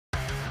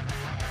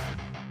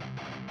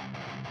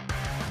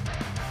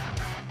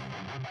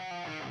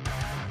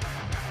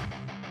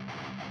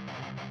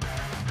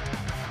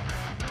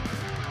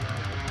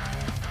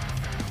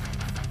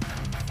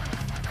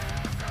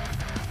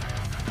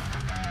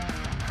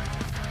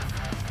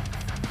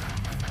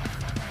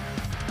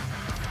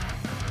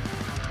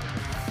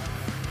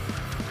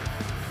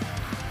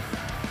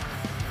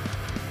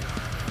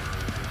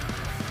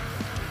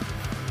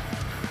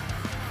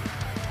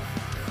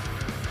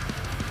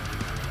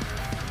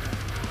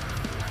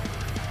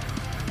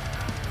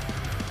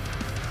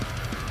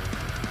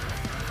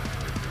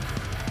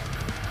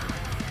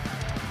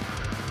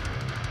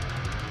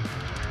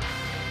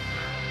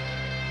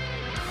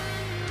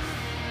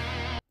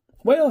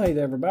Well, hey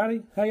there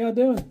everybody, how y'all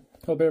doing?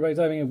 Hope everybody's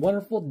having a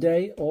wonderful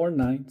day or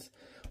night.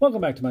 Welcome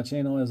back to my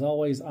channel. As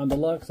always, I'm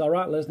Deluxe.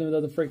 Alright, let's do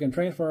another freaking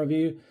Transformer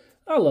review.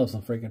 I love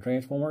some freaking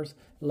Transformers.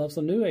 I love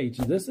some New Age.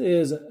 This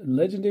is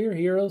Legendary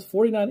Heroes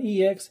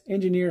 49EX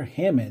Engineer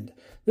Hammond.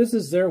 This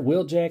is their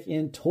Wheeljack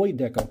in Toy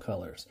Deco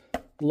colors.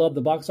 Love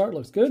the box art,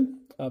 looks good.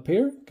 Up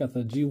here, got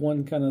the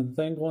G1 kind of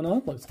thing going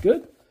on, looks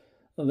good.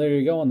 So there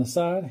you go on the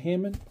side,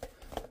 Hammond.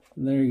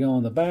 And there you go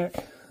on the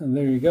back. And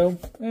there you go.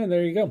 And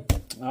there you go.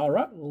 All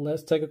right,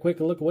 let's take a quick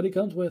look at what he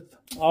comes with.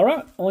 All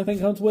right, only thing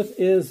it comes with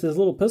is his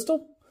little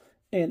pistol.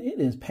 And it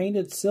is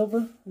painted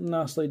silver.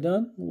 Nicely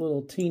done.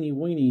 Little teeny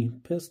weeny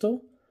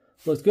pistol.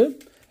 Looks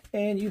good.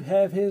 And you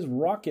have his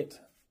rocket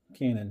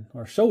cannon,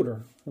 or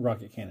shoulder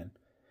rocket cannon.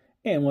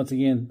 And once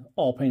again,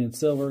 all painted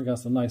silver. Got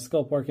some nice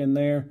sculpt work in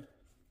there.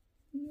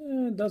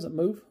 It doesn't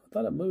move. I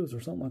thought it moves or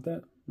something like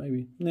that.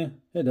 Maybe. Nah,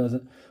 it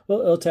doesn't.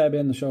 Well, it'll tab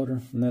in the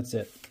shoulder, and that's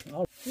it.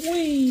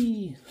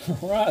 Whee!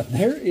 All right,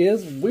 there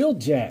is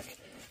Wheeljack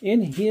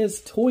in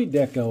his toy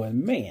deco.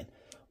 And man,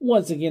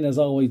 once again, as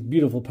always,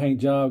 beautiful paint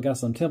job. Got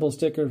some temple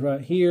stickers right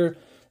here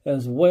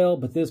as well.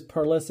 But this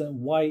pearlescent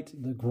white,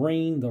 the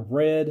green, the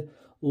red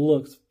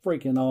looks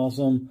freaking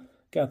awesome.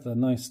 Got the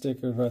nice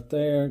stickers right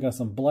there. Got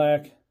some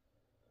black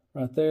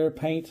right there,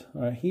 paint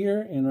right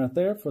here and right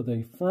there for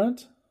the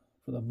front,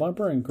 for the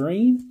bumper, and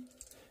green.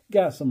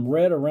 Got some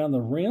red around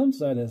the rims.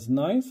 That is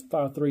nice.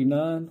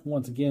 539.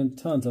 Once again,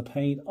 tons of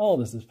paint. All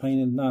this is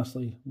painted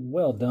nicely.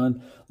 Well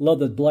done. Love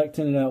the black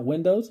tinted out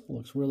windows.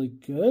 Looks really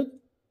good.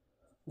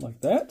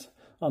 Like that.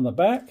 On the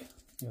back,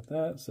 got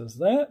that. It says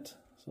that.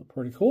 So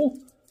pretty cool.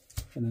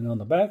 And then on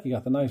the back, you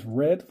got the nice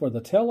red for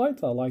the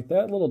taillights. I like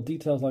that. Little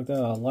details like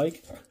that I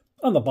like.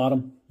 On the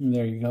bottom,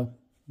 there you go.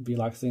 If you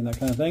like seeing that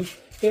kind of thing.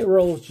 It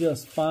rolls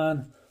just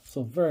fine.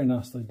 So very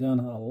nicely done.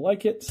 I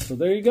like it. So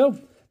there you go.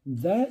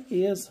 That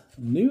is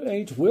New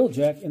Age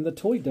Wheeljack in the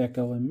toy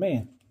deco. And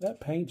man, that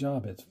paint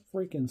job is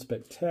freaking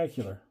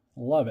spectacular.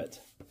 Love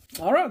it.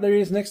 All right, there he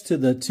is next to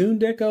the Toon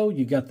deco.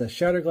 You got the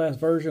Shatterglass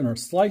version or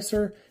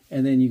Slicer.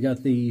 And then you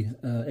got the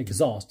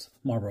exhaust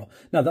Marlboro.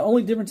 Now, the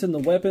only difference in the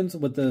weapons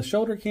with the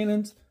shoulder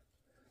cannons,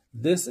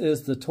 this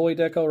is the toy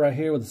deco right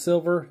here with the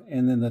silver.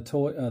 And then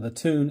the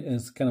Toon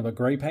is kind of a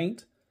gray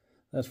paint.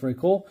 That's pretty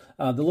cool.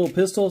 The little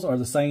pistols are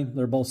the same.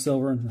 They're both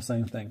silver and the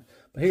same thing.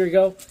 But here you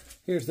go.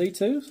 Here's the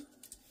twos.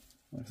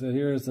 Like I said,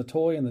 here is the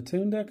toy and the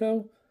Toon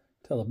deco.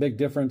 Tell a big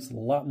difference. A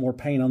lot more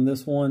paint on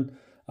this one.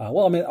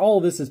 Well, I mean, all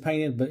of this is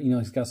painted, but, you know,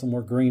 it's got some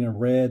more green and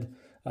red.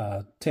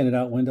 Tinted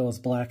out window is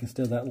black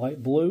instead of that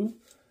light blue.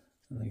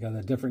 And they got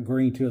a different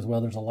green, too, as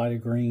well. There's a lighter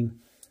green.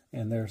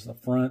 And there's the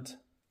front.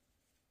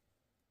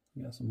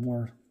 You got some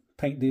more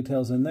paint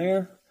details in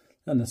there.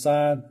 On the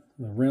side,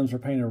 the rims are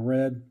painted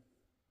red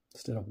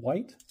instead of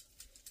white.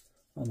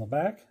 On the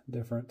back,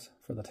 different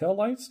for the tail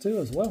lights too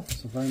as well.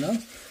 So very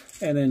nice.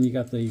 And then you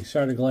got the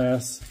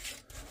Shatterglass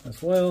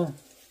as well.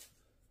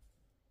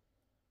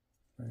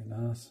 Very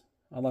nice.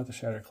 I like the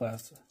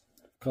Shatterglass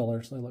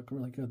colors. They look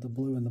really good. The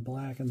blue and the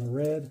black and the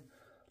red.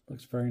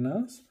 Looks very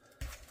nice.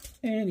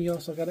 And you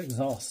also got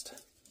exhaust.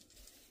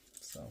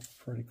 So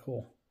pretty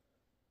cool.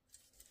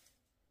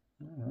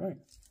 All right.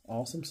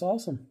 Awesome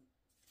sauceum.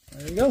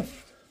 There you go.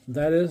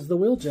 That is the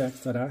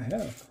Wheeljack that I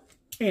have.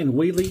 And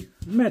Wheelie,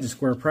 Magic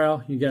Square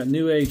Prowl. You got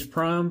New Age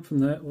Prime from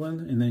that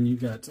one. And then you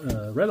got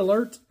Red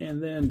Alert.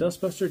 And then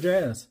Dustbuster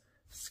Jazz.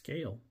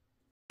 Scale.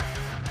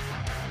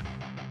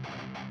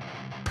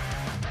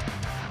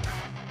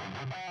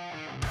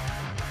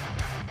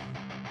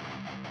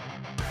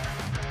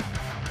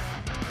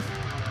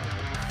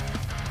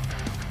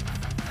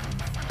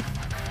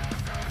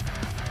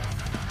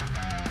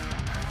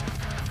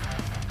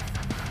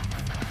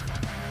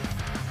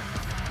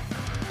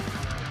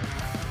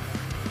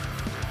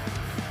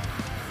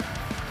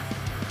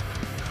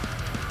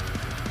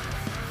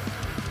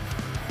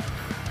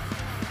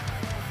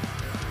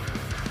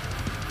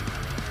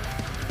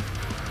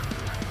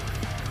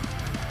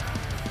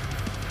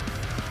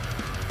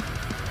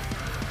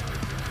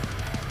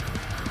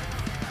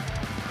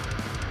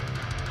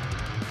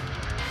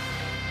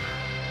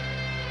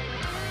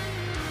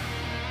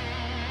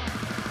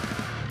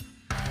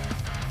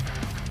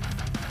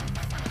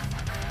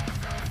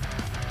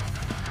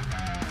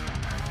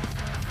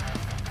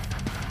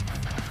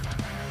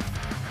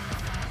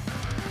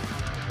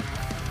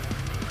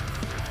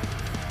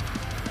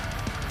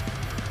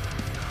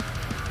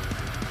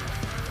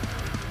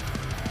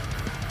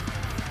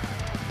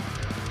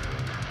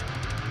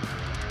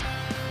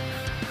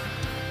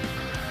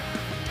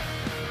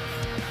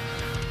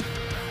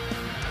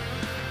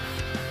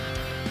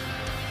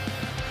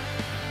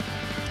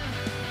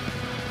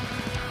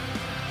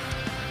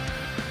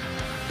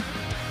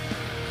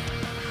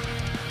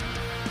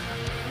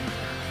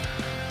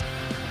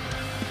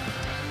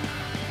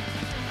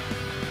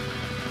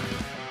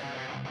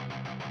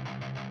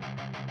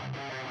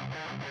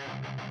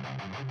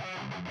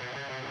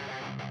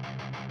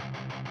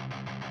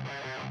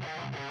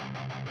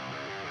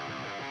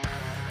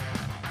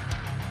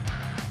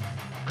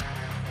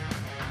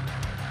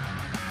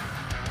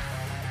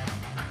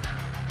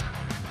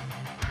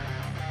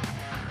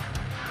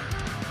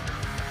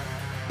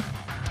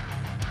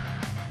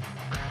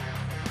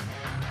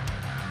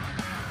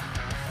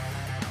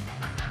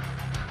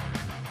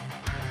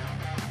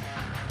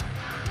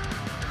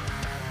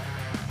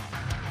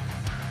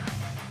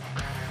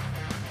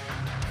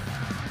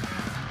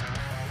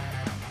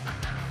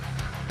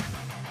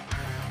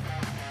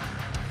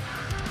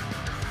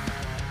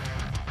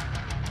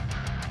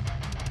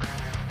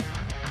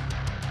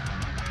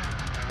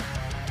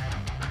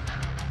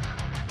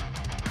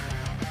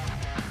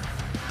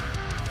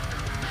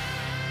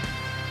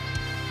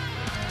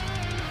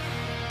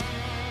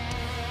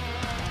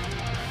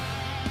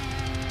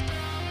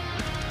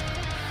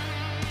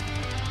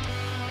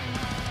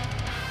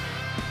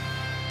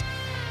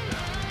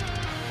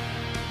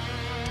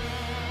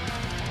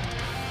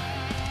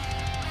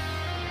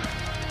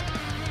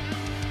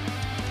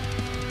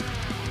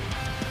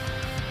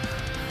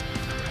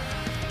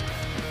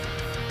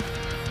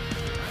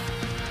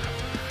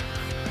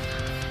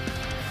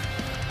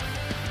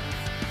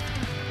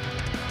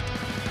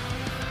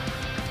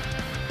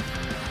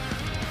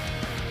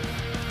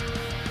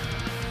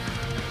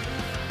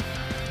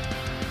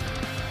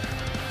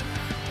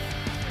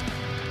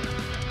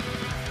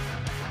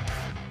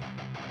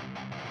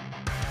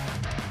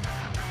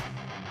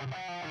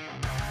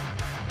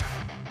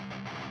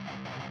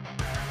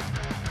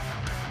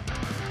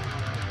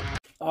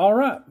 All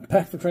right,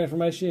 back for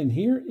transformation. And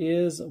here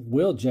is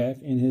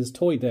Wheeljack in his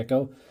Toy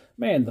Deco.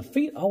 Man, the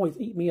feet always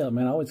eat me up,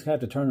 man. I always have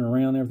to turn it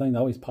around and everything. They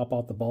always pop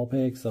off the ball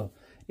peg. So,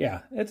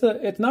 yeah,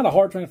 it's not a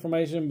hard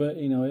transformation, but,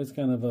 you know, it's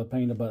kind of a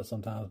pain in the butt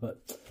sometimes.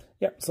 But,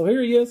 yeah, so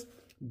here he is.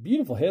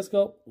 Beautiful head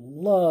sculpt.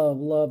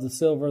 Love the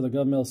silver, the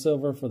gunmetal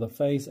silver for the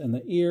face and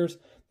the ears.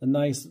 The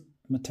nice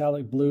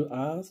metallic blue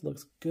eyes.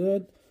 Looks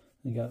good.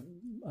 You got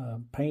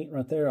paint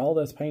right there. All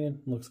that's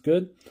painted. Looks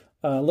good.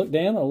 Look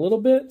down a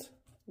little bit.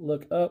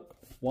 Look up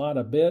wide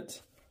a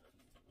bit.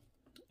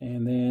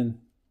 And then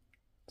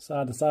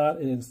side to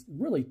side, it is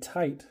really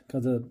tight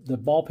because the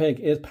ball peg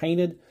is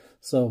painted.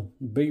 So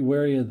be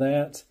wary of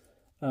that.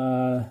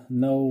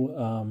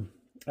 No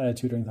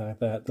attitude or anything like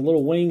that. The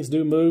little wings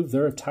do move.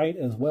 They're tight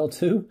as well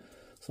too.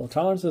 So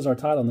tolerances are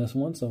tight on this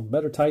one. So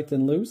better tight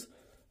than loose.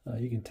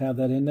 You can tab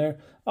that in there.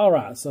 All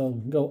right, so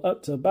go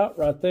up to about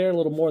right there, a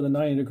little more than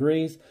 90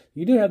 degrees.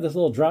 You do have this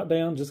little drop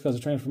down just because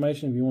of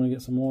transformation. If you want to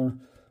get some more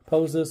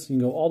poses, you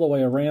can go all the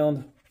way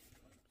around.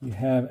 You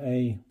have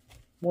a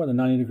more than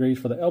 90 degrees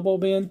for the elbow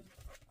bend,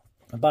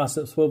 a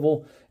bicep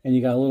swivel, and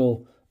you got a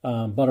little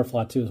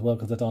butterfly too as well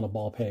because it's on a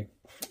ball peg.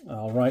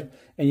 All right,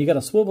 and you got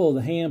a swivel of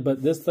the hand,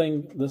 but this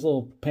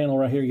little panel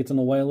right here gets in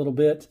the way a little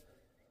bit.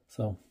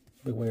 So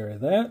beware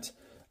of that.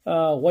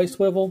 Waist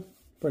swivel,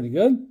 pretty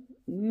good.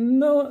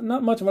 No,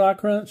 not much of an eye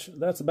crunch.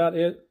 That's about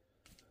it,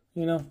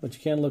 you know, but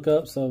you can look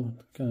up, so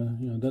kind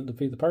of, you know, doesn't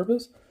defeat the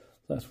purpose.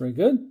 So that's very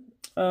good.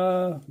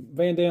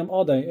 Van Damme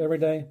all day, every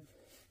day.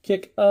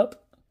 Kick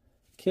up,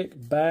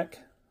 kick back.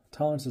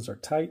 Tolerances are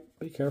tight.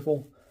 Be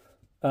careful.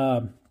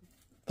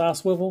 Thigh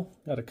swivel.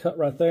 Got a cut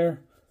right there.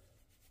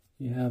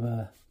 You have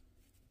a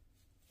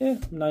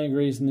 90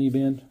 degrees knee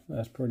bend.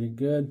 That's pretty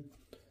good.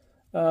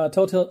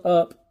 Toe tilt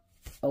up,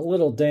 a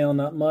little down,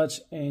 not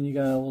much, and you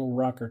got a little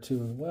rocker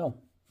too as well.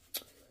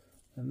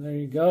 And there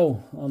you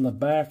go. On the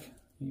back,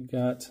 you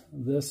got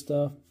this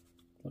stuff.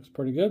 Looks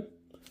pretty good.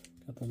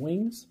 Got the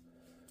wings.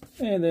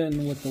 And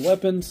then with the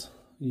weapons,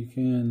 you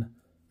can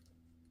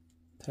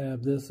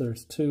tab this.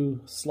 There's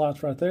two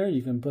slots right there.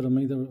 You can put them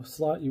either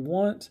slot you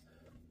want.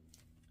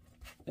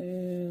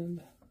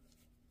 And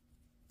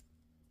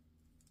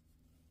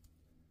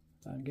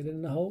I can get it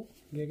in the hole.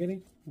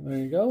 Giggity. There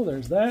you go.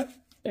 There's that.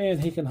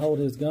 And he can hold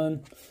his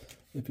gun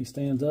if he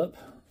stands up.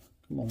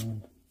 Come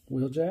on,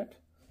 Wheeljack.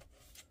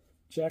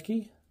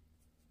 Jackie.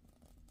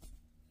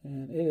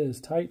 And it is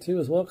tight too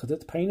as well because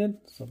it's painted,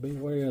 so be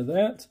wary of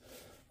that.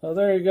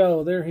 There you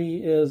go. There he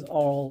is,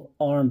 all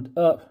armed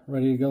up,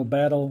 ready to go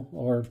battle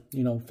or,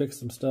 you know, fix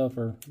some stuff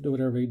or do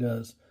whatever he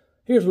does.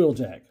 Here's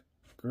Wheeljack.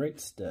 Great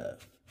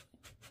stuff.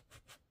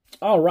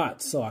 All right,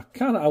 so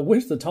I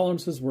wish the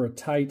tolerances were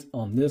tight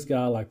on this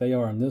guy like they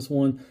are on this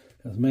one,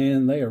 because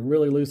man, they are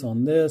really loose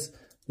on this.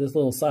 This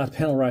little side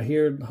panel right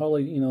here,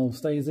 wholly, you know,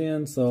 stays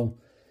in. So,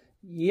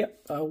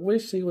 yep, I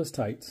wish he was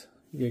tight.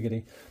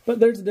 Giggity. But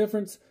there's a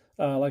difference.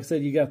 Like I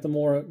said, you got the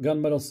more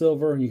gunmetal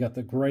silver, and you got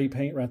the gray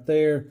paint right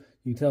there.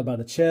 You can tell by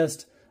the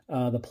chest.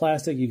 The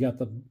plastic, you got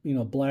the, you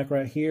know, black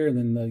right here, and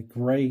then the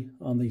gray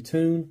on the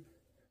tune.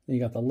 Then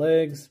you got the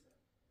legs,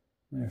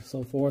 and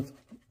so forth.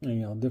 And,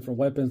 you know, different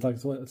weapons. Like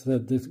I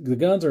said, the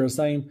guns are the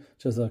same,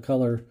 just the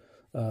color,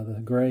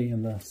 the gray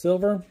and the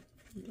silver.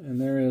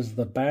 And there is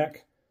the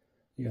back.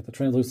 You got the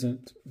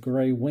translucent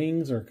gray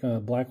wings, or kind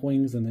of black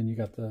wings, and then you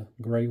got the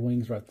gray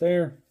wings right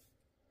there,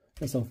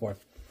 and so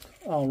forth.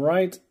 All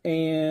right,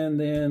 and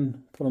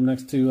then put them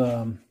next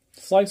to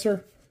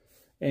Slicer,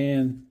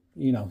 and,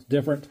 you know,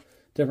 different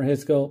head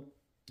sculpt.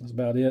 That's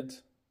about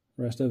it.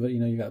 The rest of it, you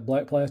know, you got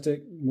black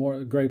plastic,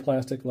 more gray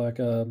plastic like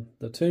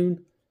the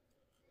Tune,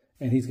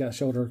 and he's got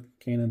shoulder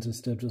cannons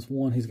instead of just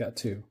one. He's got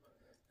two,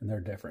 and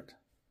they're different.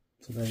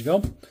 So there you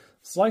go.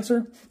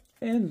 Slicer,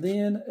 and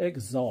then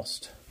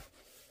Exhaust.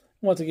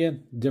 Once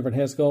again, different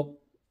head sculpt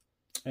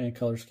and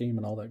color scheme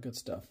and all that good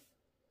stuff.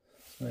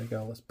 There you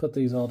go. Let's put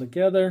these all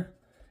together.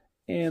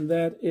 And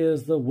that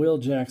is the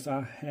Wheeljacks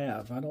I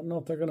have. I don't know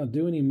if they're going to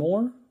do any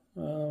more.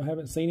 I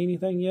haven't seen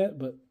anything yet,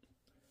 but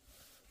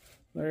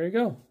there you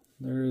go.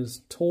 There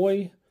is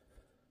Toy,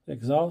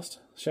 Exhaust,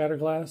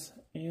 Shatterglass,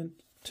 and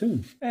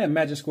Tune. And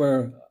Magic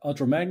Square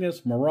Ultra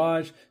Magnus,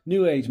 Mirage,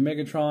 New Age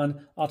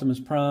Megatron, Optimus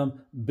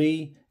Prime,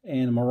 B,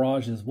 and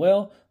Mirage as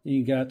well.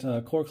 You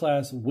got Core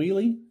Class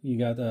Wheelie. You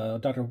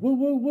got Dr. Woo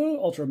Woo Woo,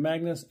 Ultra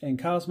Magnus, and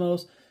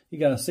Cosmos. You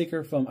got a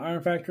Seeker from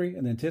Iron Factory,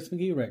 and then Tits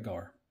McGee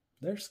Retgar.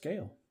 Their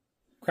scale.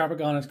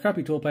 Crapagonix,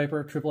 Crappy Tool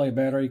Paper, AAA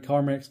Battery,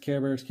 Carmex,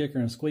 Care Bears, Kicker,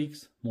 and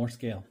Squeaks. More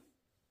scale.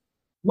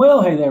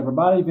 Well, hey there,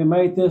 everybody. If you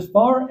made it this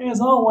far, as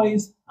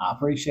always, I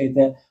appreciate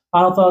that.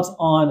 Final thoughts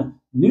on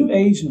New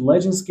Age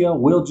Legend Scale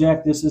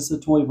Wheeljack. This is the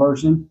toy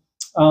version.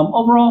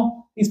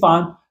 Overall, he's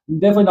fine.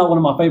 Definitely not one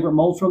of my favorite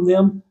molds from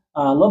them.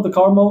 I love the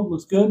car mold.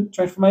 Looks good.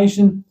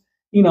 Transformation,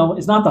 you know,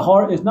 it's not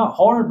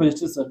hard, but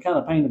it's just a kind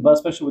of pain in the butt,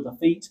 especially with the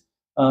feet.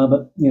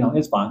 But, you know,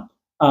 it's fine.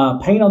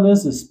 Paint on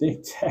this is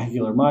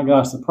spectacular. My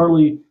gosh, the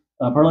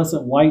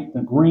pearlescent white,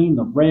 the green,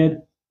 the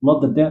red.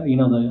 Love the, you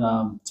know,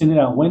 the tinted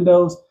out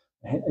windows.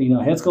 You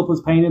know, head sculpt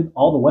was painted.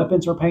 All the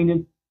weapons are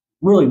painted.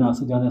 Really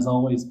nicely done as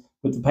always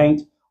with the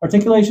paint.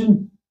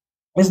 Articulation,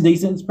 It's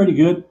decent. It's pretty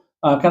good.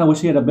 Kind of wish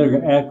he had a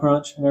bigger ad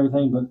crunch and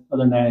everything, but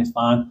other than that, it's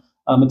fine.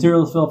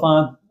 Materials feel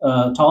fine.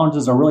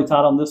 Tolerances are really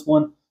tight on this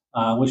one.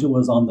 I wish it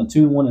was on the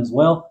Toon one as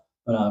well,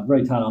 but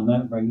very tight on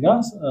that. Very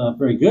nice.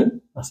 Very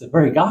good. I said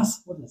very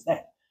goss. What is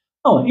that?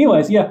 Oh,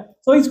 anyways, yeah.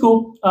 So he's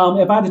cool.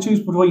 If I had to choose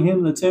between him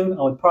and the Toon,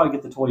 I would probably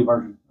get the toy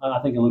version. I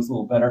think it looks a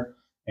little better,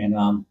 and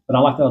but I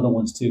like the other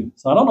ones too.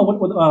 So I don't know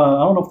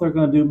I don't know if they're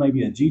going to do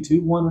maybe a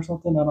G2 one or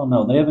something. I don't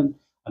know. They haven't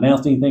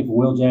announced anything for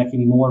Wheeljack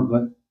anymore,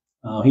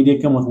 but he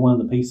did come with one of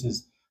the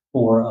pieces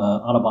for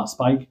Autobot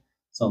Spike,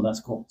 so that's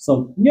cool.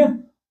 So yeah,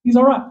 he's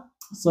all right.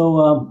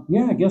 So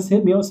yeah, I guess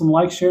hit me up with some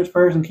likes, shares,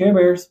 prayers, and Care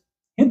Bears.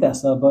 Hit that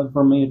sub button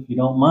for me if you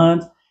don't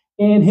mind,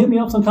 and hit me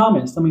up some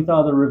comments. Tell me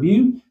thought of the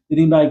review. Did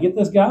anybody get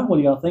this guy? What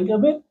do y'all think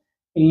of it?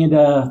 And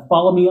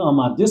follow me on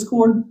my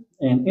Discord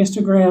and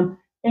Instagram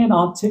and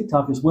on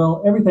TikTok as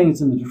well. Everything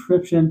is in the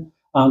description.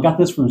 Got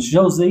this from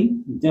Josie.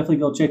 Definitely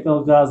go check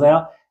those guys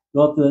out.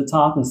 Go up to the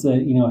top and say,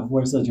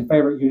 where it says your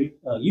favorite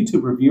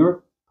YouTube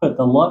reviewer, put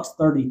the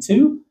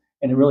Lux32,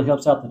 and it really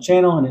helps out the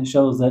channel, and it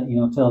shows that,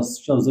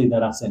 shows you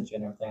that I sent you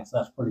and everything. So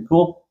that's pretty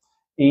cool.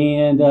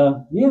 And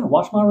yeah,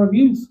 watch my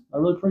reviews. I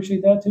really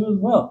appreciate that too as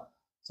well.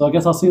 So I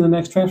guess I'll see you in the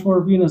next Transformer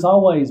review. And as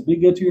always, be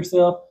good to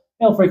yourself.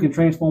 Hell freaking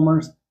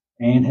Transformers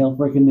and hell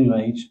freaking New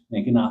Age.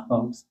 Thank you not,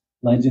 folks.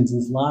 Legends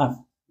is life.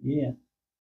 Yeah.